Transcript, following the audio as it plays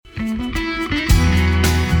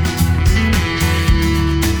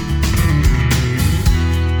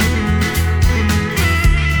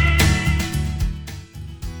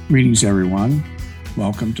Greetings, everyone.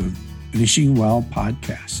 Welcome to Finishing Well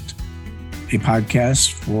Podcast, a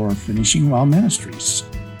podcast for Finishing Well Ministries.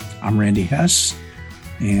 I'm Randy Hess,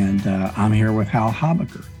 and I'm here with Hal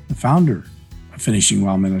Habacher, the founder of Finishing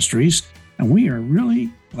Well Ministries, and we are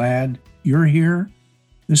really glad you're here.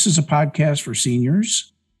 This is a podcast for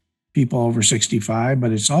seniors, people over 65,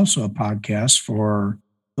 but it's also a podcast for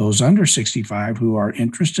those under 65 who are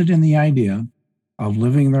interested in the idea of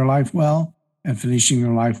living their life well and finishing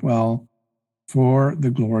their life well for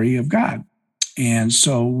the glory of God. And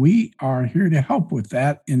so we are here to help with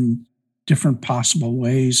that in different possible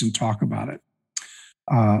ways and talk about it.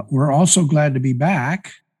 We're also glad to be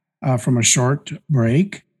back from a short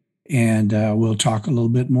break, and we'll talk a little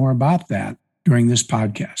bit more about that during this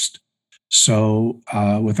podcast. So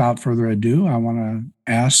without further ado, I want to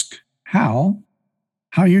ask Hal,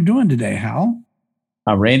 how you're doing today, Hal?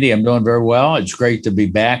 Randy, I'm doing very well. It's great to be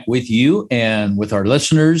back with you and with our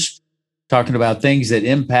listeners, talking about things that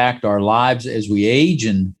impact our lives as we age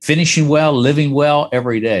and finishing well, living well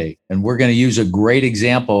every day. And we're going to use a great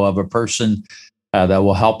example of a person that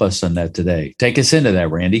will help us in that today. Take us into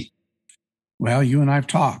that, Randy. Well, you and I have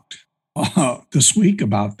talked this week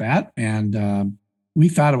about that, and we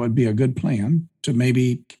thought it would be a good plan to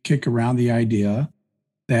maybe kick around the idea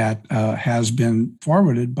that has been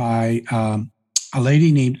forwarded by a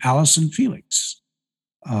lady named Allison Felix,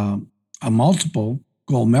 a multiple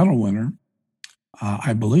gold medal winner,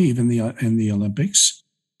 I believe, in the Olympics,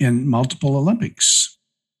 in multiple Olympics.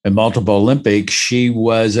 In multiple Olympics, she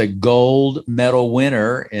was a gold medal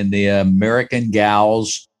winner in the American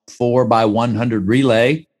Gals 4x100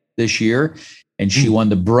 relay this year, and she won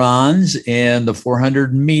the bronze in the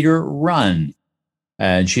 400-meter run.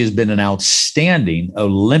 And she has been an outstanding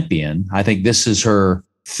Olympian. I think this is her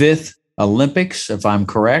fifth Olympics, if I'm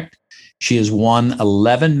correct. She has won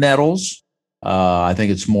 11 medals. I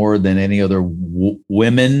think it's more than any other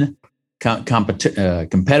women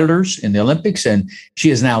competitors in the Olympics. And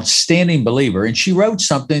she is an outstanding believer. And she wrote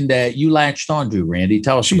something that you latched onto, Randy.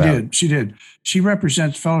 Tell us about it. She did. She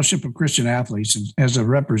represents Fellowship of Christian Athletes. And as a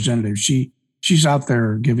representative, she's out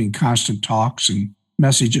there giving constant talks and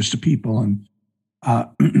messages to people. And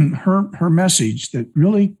her message that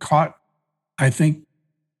really caught, I think,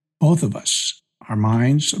 both of us, our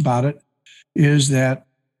minds about it, is that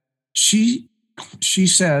she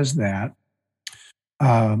says that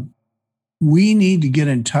we need to get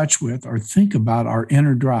in touch with or think about our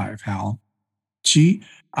inner drive, Hal.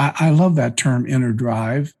 I love that term, inner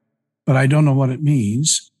drive, but I don't know what it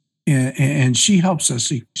means. And she helps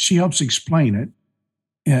us. She helps explain it.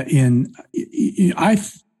 I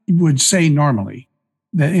would say normally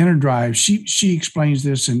that inner drive. She explains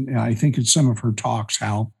this, and I think in some of her talks,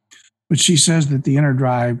 Hal. But she says that the inner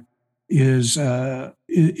drive is kind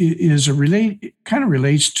of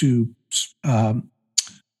relates to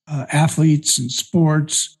athletes and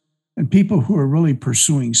sports and people who are really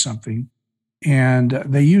pursuing something, and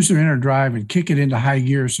they use their inner drive and kick it into high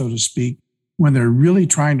gear, so to speak, when they're really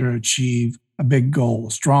trying to achieve a big goal,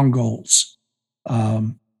 strong goals,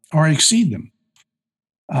 or exceed them.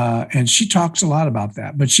 And she talks a lot about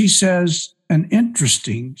that. But she says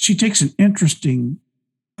she takes an interesting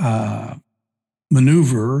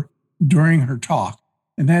maneuver during her talk.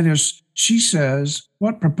 And that is, she says,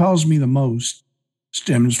 what propels me the most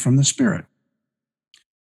stems from the Spirit.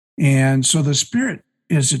 And so the Spirit,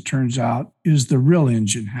 as it turns out, is the real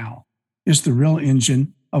engine, Hal. It's the real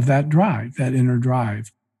engine of that drive, that inner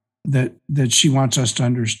drive that she wants us to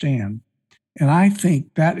understand. And I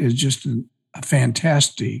think that is just a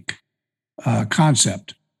fantastic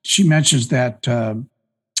concept. She mentions that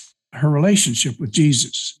her relationship with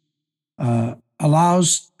Jesus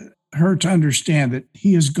allows her to understand that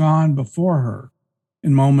he has gone before her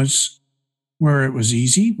in moments where it was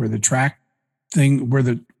easy, where the track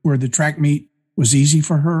meet was easy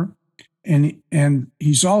for her, and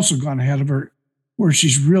he's also gone ahead of her where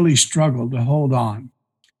she's really struggled to hold on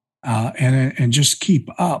and just keep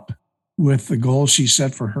up with the goals she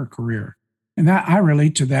set for her career. And that I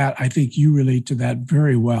relate to that. I think you relate to that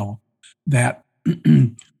very well. That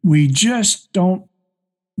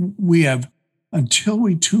until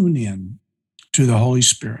we tune in to the Holy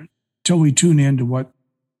Spirit, till we tune in to what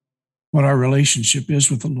our relationship is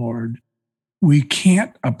with the Lord, we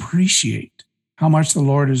can't appreciate how much the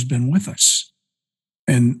Lord has been with us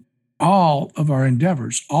in all of our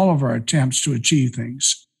endeavors, all of our attempts to achieve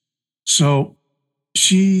things. So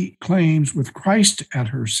she claims, with Christ at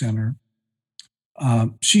her center,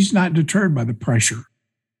 she's not deterred by the pressure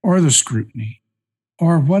or the scrutiny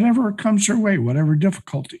or whatever comes her way, whatever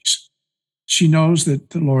difficulties. She knows that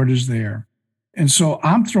the Lord is there. And so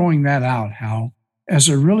I'm throwing that out, Hal, as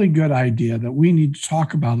a really good idea that we need to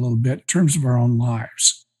talk about a little bit in terms of our own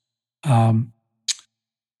lives.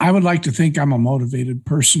 I would like to think I'm a motivated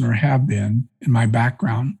person, or have been in my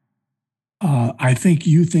background. I think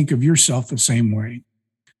you think of yourself the same way.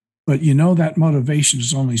 But you know that motivation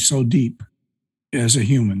is only so deep as a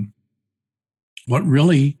human. What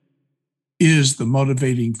really is the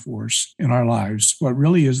motivating force in our lives, what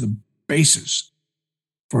really is the basis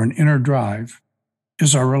for an inner drive,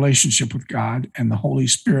 is our relationship with God and the Holy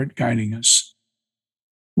Spirit guiding us.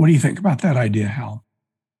 What do you think about that idea, Hal?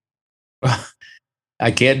 I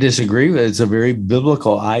can't disagree with it. It's a very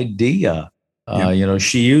biblical idea.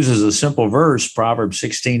 She uses a simple verse, Proverbs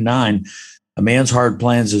 16:9. A man's heart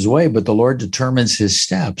plans his way, but the Lord determines his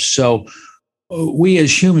steps. So we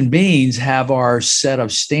as human beings have our set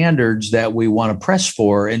of standards that we want to press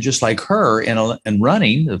for. And just like her in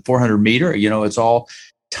running, the 400 meter, it's all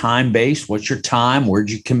time-based. What's your time? Where'd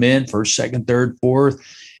you come in? First, second, third, fourth.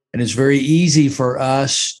 And it's very easy for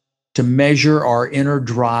us to measure our inner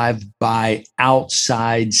drive by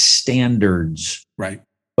outside standards. Right.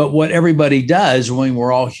 But what everybody does when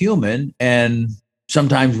we're all human, and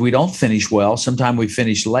sometimes we don't finish well, sometimes we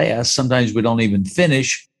finish last, sometimes we don't even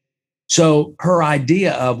finish. So her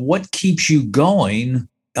idea of what keeps you going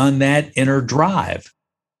on that inner drive,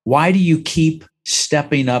 why do you keep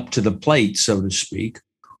stepping up to the plate, so to speak?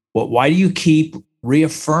 Why do you keep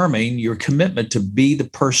reaffirming your commitment to be the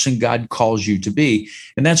person God calls you to be?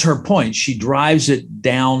 And that's her point. She drives it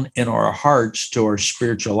down in our hearts to our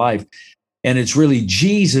spiritual life. And it's really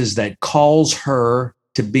Jesus that calls her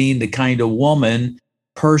to being the kind of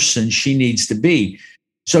person she needs to be.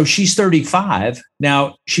 So she's 35.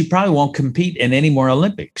 Now, she probably won't compete in any more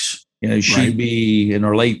Olympics. She'd be in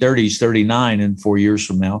her late 30s, 39 in 4 years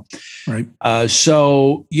from now. Right.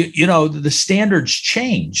 So the standards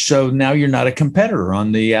change. So now you're not a competitor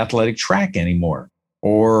on the athletic track anymore,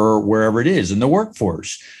 or wherever it is in the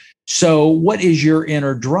workforce. So what is your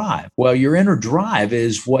inner drive? Well, your inner drive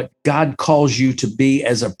is what God calls you to be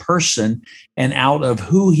as a person, and out of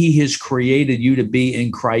who he has created you to be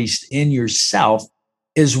in Christ in yourself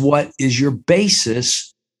is what is your basis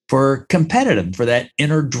for that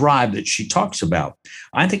inner drive that she talks about.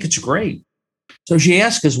 I think it's great. So she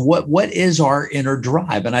asks us, what is our inner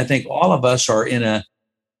drive? And I think all of us are in a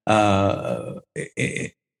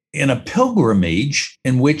pilgrimage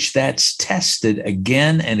in which that's tested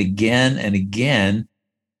again and again and again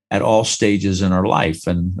at all stages in our life.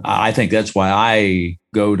 And I think that's why I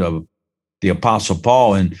go to the Apostle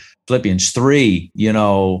Paul in Philippians 3,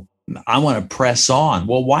 I want to press on.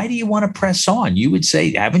 Well, why do you want to press on? You would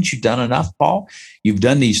say, haven't you done enough, Paul? You've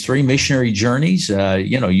done these 3 missionary journeys.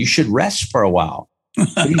 You should rest for a while.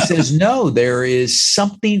 But he says, no, there is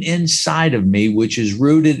something inside of me which is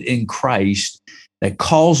rooted in Christ that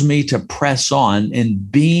calls me to press on and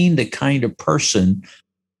being the kind of person.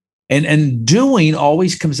 And doing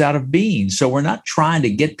always comes out of being. So we're not trying to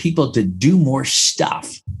get people to do more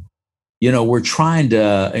stuff. We're trying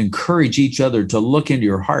to encourage each other to look into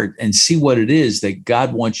your heart and see what it is that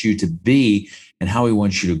God wants you to be and how he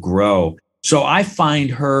wants you to grow. So I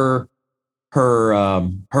find her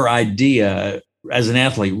idea as an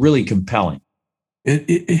athlete really compelling.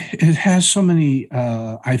 It has so many,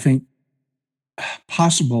 I think,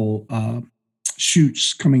 possible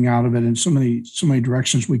shoots coming out of it, and so many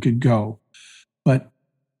directions we could go. But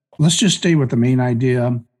let's just stay with the main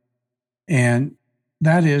idea, and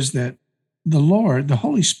that is that the Lord, the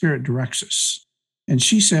Holy Spirit, directs us. And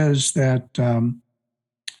she says that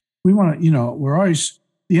we want to, we're always,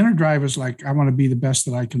 the inner drive is like, I want to be the best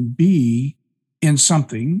that I can be in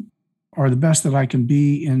something, or the best that I can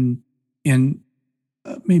be in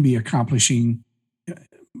maybe accomplishing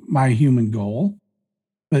my human goal.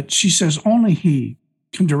 But she says only he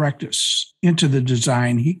can direct us into the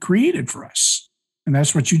design he created for us. And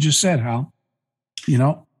that's what you just said, Hal.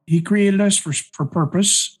 He created us for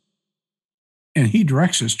purpose, and he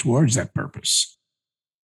directs us towards that purpose.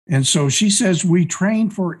 And so she says we train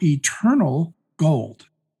for eternal gold,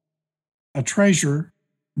 a treasure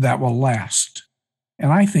that will last.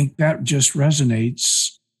 And I think that just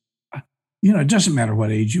resonates. It doesn't matter what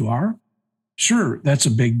age you are. Sure, that's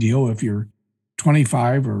a big deal if you're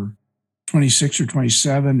 25 or 26 or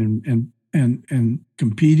 27 and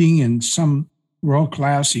competing in some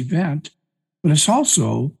world-class event. But it's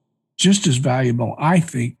also just as valuable, I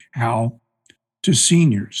think, Hal, to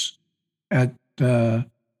seniors at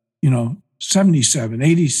 77,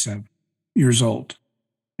 87 years old.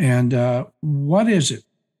 And what is it?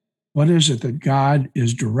 What is it that God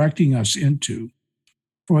is directing us into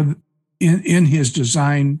in his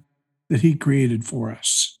design that he created for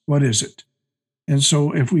us? What is it? And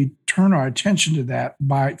so if we turn our attention to that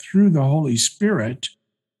through the Holy Spirit,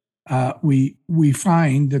 we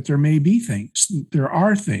find that there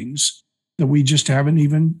are things that we just haven't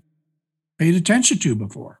even paid attention to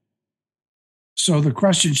before. So the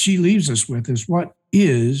question she leaves us with is, what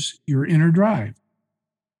is your inner drive?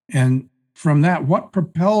 And from that, what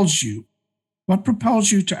propels you? What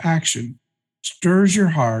propels you to action, stirs your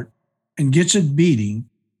heart, and gets it beating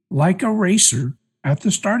like a racer at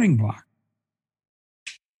the starting block?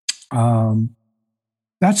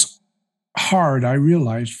 That's hard, I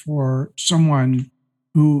realize, for someone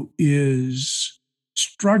who is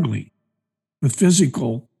struggling with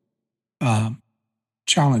physical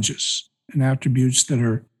challenges and attributes that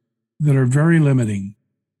are very limiting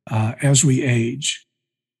as we age,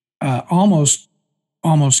 almost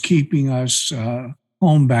keeping us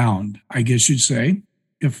homebound, I guess you'd say.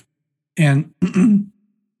 And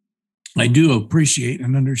I do appreciate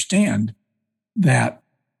and understand that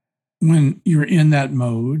when you're in that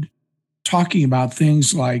mode, talking about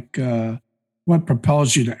things like what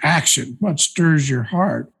propels you to action, what stirs your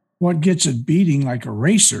heart, what gets it beating like a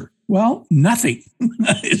racer. Well, nothing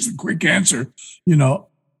is the quick answer.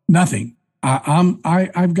 Nothing.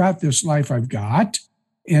 I've got this life I've got.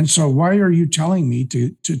 And so why are you telling me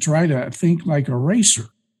to try to think like a racer?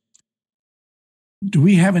 Do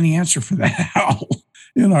we have any answer for that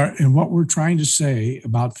in what we're trying to say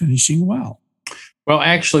about finishing well? Well,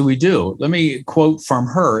 actually, we do. Let me quote from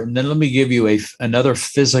her, and then let me give you another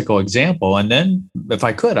physical example. And then, if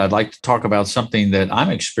I could, I'd like to talk about something that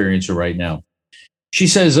I'm experiencing right now. She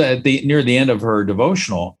says near the end of her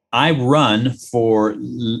devotional, I run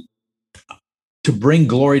to bring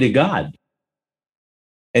glory to God.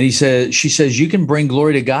 And she says, you can bring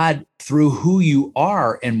glory to God through who you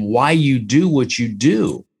are and why you do what you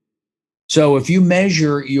do. So if you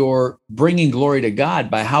measure your bringing glory to God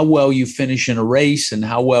by how well you finish in a race and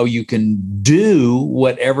how well you can do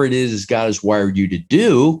whatever it is God has wired you to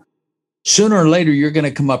do, sooner or later, you're going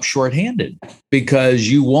to come up shorthanded because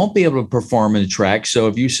you won't be able to perform in the track. So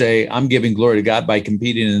if you say, I'm giving glory to God by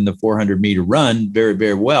competing in the 400-meter run very,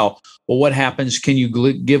 very well, what happens? Can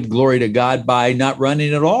you give glory to God by not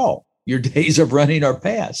running at all? Your days of running are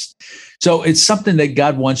past. So it's something that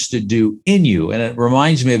God wants to do in you. And it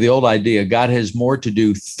reminds me of the old idea, God has more to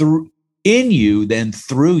do in you than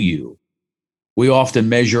through you. We often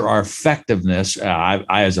measure our effectiveness. I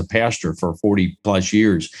as a pastor for 40 plus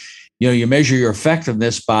years, you measure your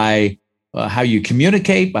effectiveness by how you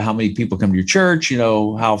communicate, by how many people come to your church,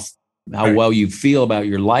 how right. well you feel about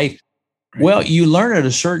your life. Right. Well, you learn at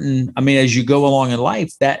as you go along in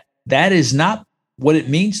life, that is not what it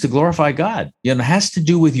means to glorify God. It has to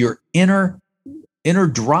do with your inner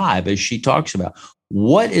drive, as she talks about.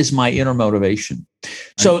 What is my inner motivation?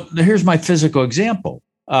 Right. So here's my physical example.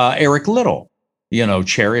 Eric Liddell,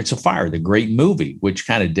 Chariots of Fire, the great movie, which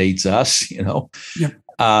kind of dates us,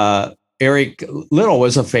 Yeah. Eric Liddell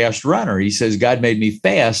was a fast runner. He says, God made me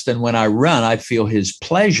fast, and when I run, I feel his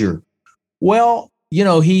pleasure. Well,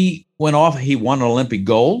 he went off, he won Olympic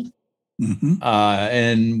gold,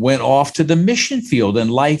 and went off to the mission field,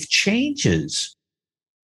 and life changes.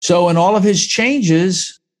 So in all of his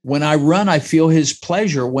changes, when I run, I feel his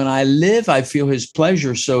pleasure. When I live, I feel his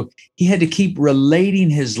pleasure. So he had to keep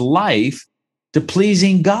relating his life to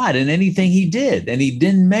pleasing God in anything he did. And he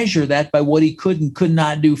didn't measure that by what he could and could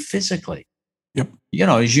not do physically. Yep.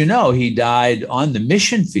 As he died on the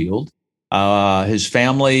mission field. His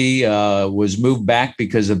family was moved back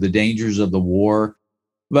because of the dangers of the war.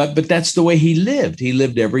 But that's the way he lived. He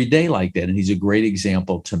lived every day like that. And he's a great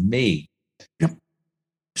example to me. Yep.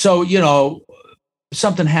 So,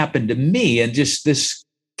 something happened to me, and just this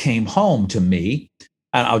came home to me.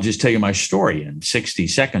 And I'll just tell you my story in 60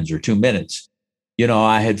 seconds or 2 minutes.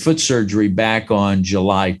 I had foot surgery back on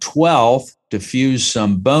July 12th to fuse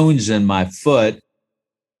some bones in my foot.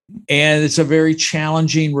 And it's a very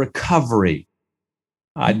challenging recovery.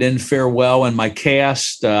 I didn't fare well in my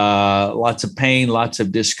cast, lots of pain, lots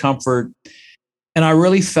of discomfort. And I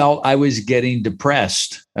really felt I was getting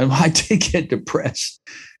depressed. And I did get depressed,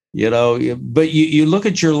 but you look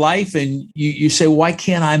at your life and you say, why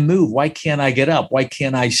can't I move? Why can't I get up? Why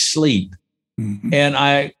can't I sleep? Mm-hmm. And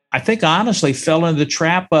I think I honestly fell into the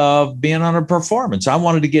trap of being on a performance. I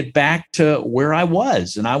wanted to get back to where I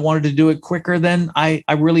was, and I wanted to do it quicker than I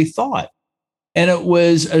really thought. And it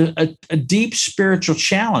was a deep spiritual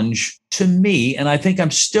challenge to me. And I think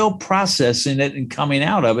I'm still processing it and coming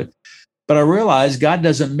out of it. But I realized God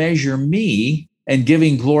doesn't measure me and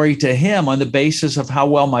giving glory to him on the basis of how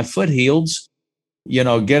well my foot heals,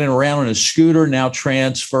 getting around on a scooter, now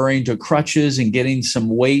transferring to crutches and getting some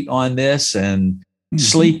weight on this and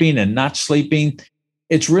sleeping and not sleeping.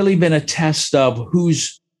 it's really been a test of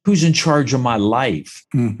who's in charge of my life.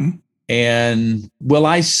 Mm-hmm. And will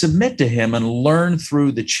I submit to him and learn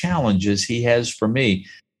through the challenges he has for me?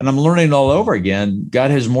 And I'm learning all over again.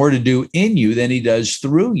 God has more to do in you than he does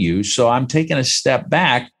through you. So I'm taking a step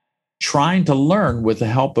back, trying to learn with the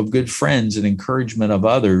help of good friends and encouragement of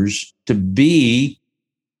others to be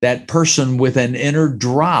that person with an inner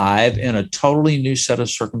drive in a totally new set of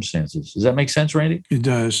circumstances. Does that make sense, Randy? It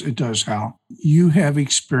does. It does, Hal. You have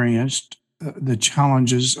experienced the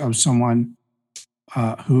challenges of someone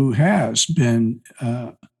who has been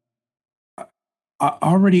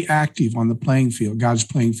already active on the playing field, God's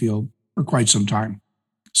playing field, for quite some time.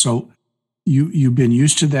 So you've been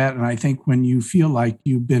used to that. And I think when you feel like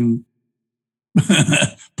you've been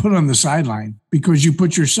put on the sideline because you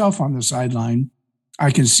put yourself on the sideline, I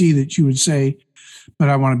can see that you would say, but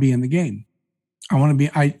I want to be in the game.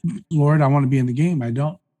 Lord, I want to be in the game. I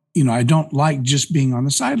don't like just being on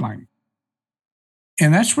the sideline.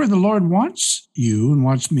 And that's where the Lord wants you and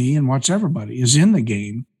wants me and wants everybody, is in the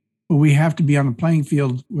game. But we have to be on the playing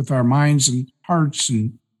field with our minds and hearts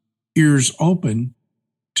and ears open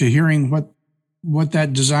to hearing what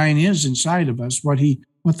that design is inside of us, what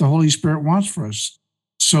the Holy Spirit wants for us.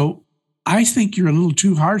 So I think you're a little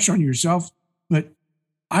too harsh on yourself, but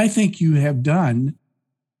I think you have done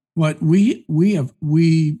what we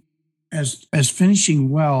as finishing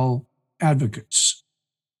well advocates,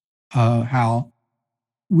 Hal,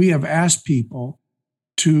 we have asked people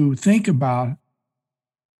to think about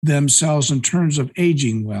themselves in terms of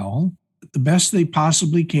aging well, the best they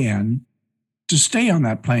possibly can, to stay on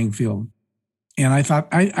that playing field. And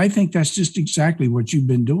I think that's just exactly what you've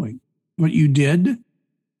been doing, what you did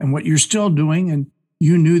and what you're still doing. And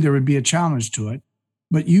you knew there would be a challenge to it,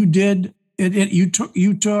 but you did it.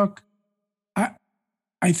 You took,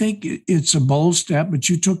 I think it's a bold step, but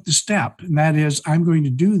you took the step, and that is, I'm going to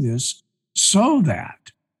do this so that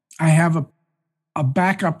I have a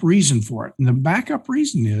backup reason for it. And the backup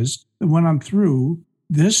reason is that when I'm through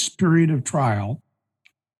this period of trial,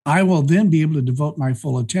 I will then be able to devote my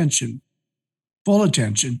full attention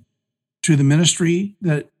to the ministry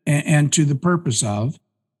and to the purpose of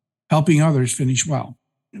helping others finish well.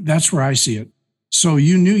 That's where I see it. So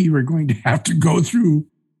you knew you were going to have to go through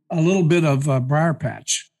a little bit of a briar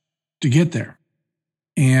patch to get there.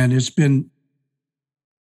 And it's been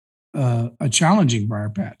a challenging briar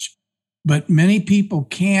patch. But many people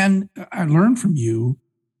I learn from you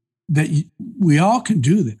that we all can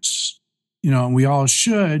do this, and we all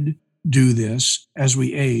should do this as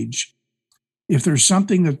we age. If there's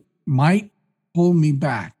something that might hold me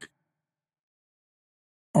back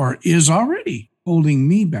or is already holding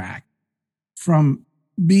me back from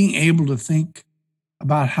being able to think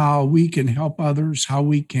about how we can help others, how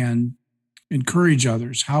we can encourage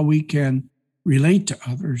others, how we can relate to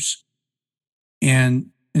others,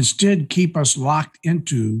 and instead keep us locked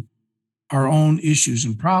into our own issues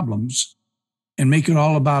and problems and make it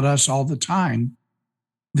all about us all the time,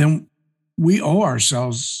 then we owe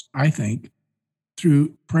ourselves, I think,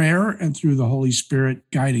 through prayer and through the Holy Spirit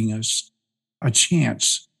guiding us, a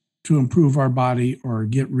chance to improve our body or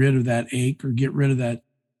get rid of that ache or get rid of that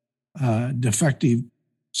defective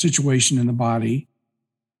situation in the body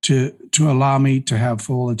to allow me to have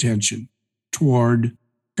full attention toward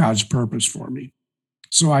God's purpose for me.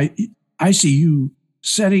 So I see you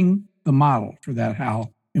setting the model for that,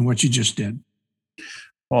 Hal, in what you just did.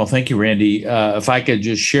 Well, thank you, Randy. If I could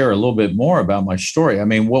just share a little bit more about my story. I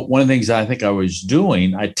mean, one of the things I think I was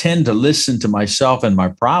doing, I tend to listen to myself and my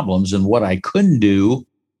problems and what I couldn't do.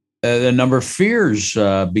 The number of fears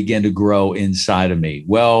began to grow inside of me.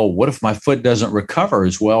 Well, what if my foot doesn't recover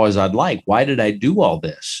as well as I'd like? Why did I do all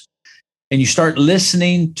this? And you start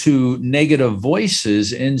listening to negative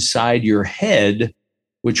voices inside your head,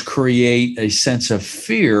 which create a sense of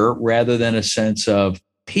fear rather than a sense of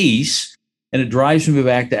peace. And it drives me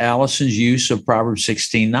back to Allison's use of Proverbs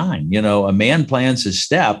 16:9. A man plans his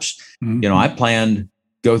steps. Mm-hmm. I planned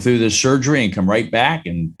go through the surgery and come right back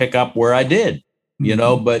and pick up where I did,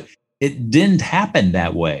 but it didn't happen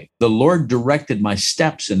that way. The Lord directed my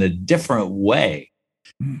steps in a different way.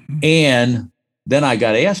 Mm-hmm. And then I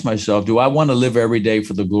got to ask myself, do I want to live every day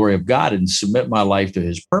for the glory of God and submit my life to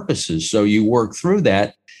his purposes? So you work through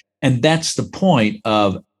that. And that's the point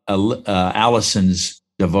of Allison's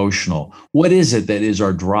devotional. What is it that is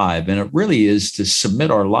our drive? And it really is to submit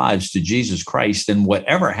our lives to Jesus Christ, and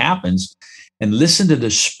whatever happens, and listen to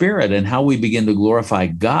the Spirit and how we begin to glorify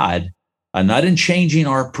God, not in changing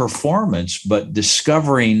our performance, but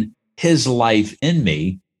discovering his life in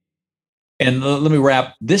me. And let me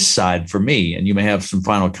wrap this side for me, and you may have some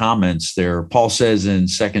final comments there. Paul says in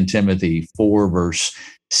 2 Timothy 4, verse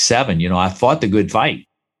 7, I fought the good fight.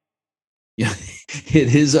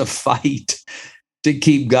 It is a fight to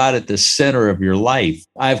keep God at the center of your life.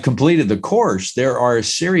 I've completed the course. There are a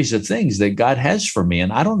series of things that God has for me,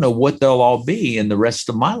 and I don't know what they'll all be in the rest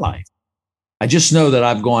of my life. I just know that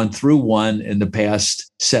I've gone through one in the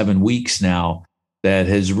past 7 weeks now that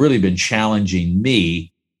has really been challenging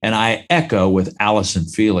me. And I echo with Allison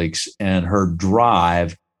Felix and her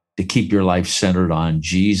drive to keep your life centered on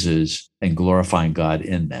Jesus and glorifying God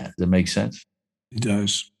in that. Does that make sense? It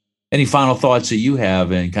does. Any final thoughts that you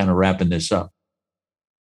have in kind of wrapping this up?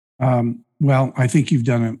 Well, I think you've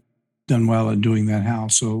done well in doing that, Hal.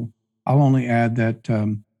 So I'll only add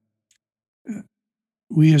that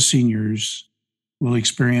we as seniors will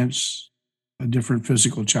experience different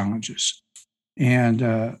physical challenges.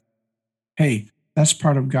 And hey, that's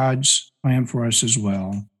part of God's plan for us as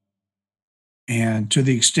well. And to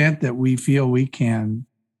the extent that we feel we can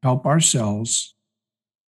help ourselves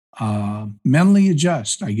mentally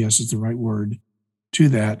adjust, I guess is the right word, to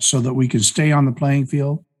that so that we can stay on the playing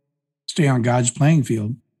field, stay on God's playing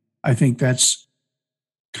field, I think that's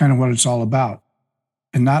kind of what it's all about.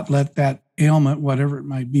 And not let that ailment, whatever it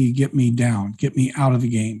might be, get me down, get me out of the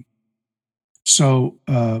game. So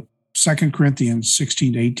 2 Corinthians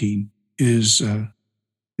 16-18 is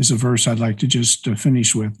a verse I'd like to just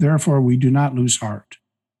finish with. Therefore, we do not lose heart.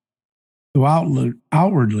 Though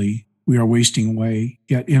outwardly we are wasting away,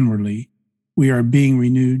 yet inwardly we are being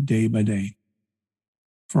renewed day by day.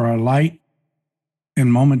 For our light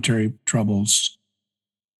and momentary troubles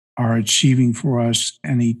are achieving for us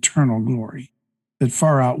an eternal glory that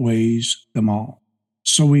far outweighs them all.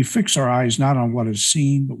 So we fix our eyes not on what is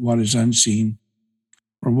seen, but what is unseen.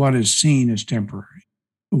 For what is seen is temporary,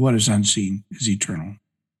 but what is unseen is eternal.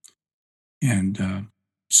 And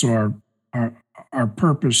so our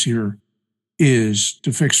purpose here is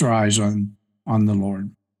to fix our eyes on the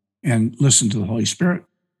Lord and listen to the Holy Spirit.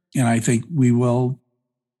 And I think we will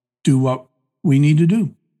do what we need to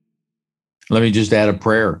do. Let me just add a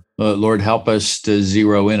prayer. Lord, help us to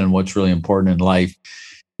zero in on what's really important in life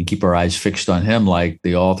and keep our eyes fixed on him, like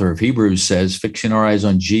the author of Hebrews says, fixing our eyes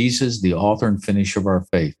on Jesus, the author and finisher of our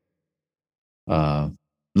faith.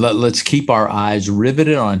 Let's keep our eyes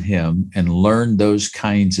riveted on him and learn those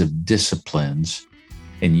kinds of disciplines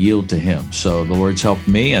and yield to him. So the Lord's helped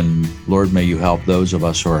me, and Lord, may you help those of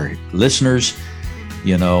us who are listeners,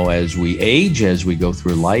 as we age, as we go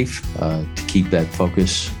through life, to keep that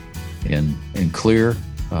focus in clear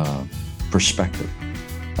perspective.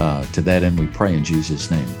 To that end, we pray in Jesus'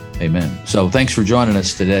 name. Amen. So thanks for joining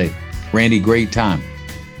us today. Randy, great time.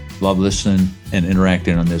 Love listening and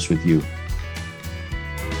interacting on this with you.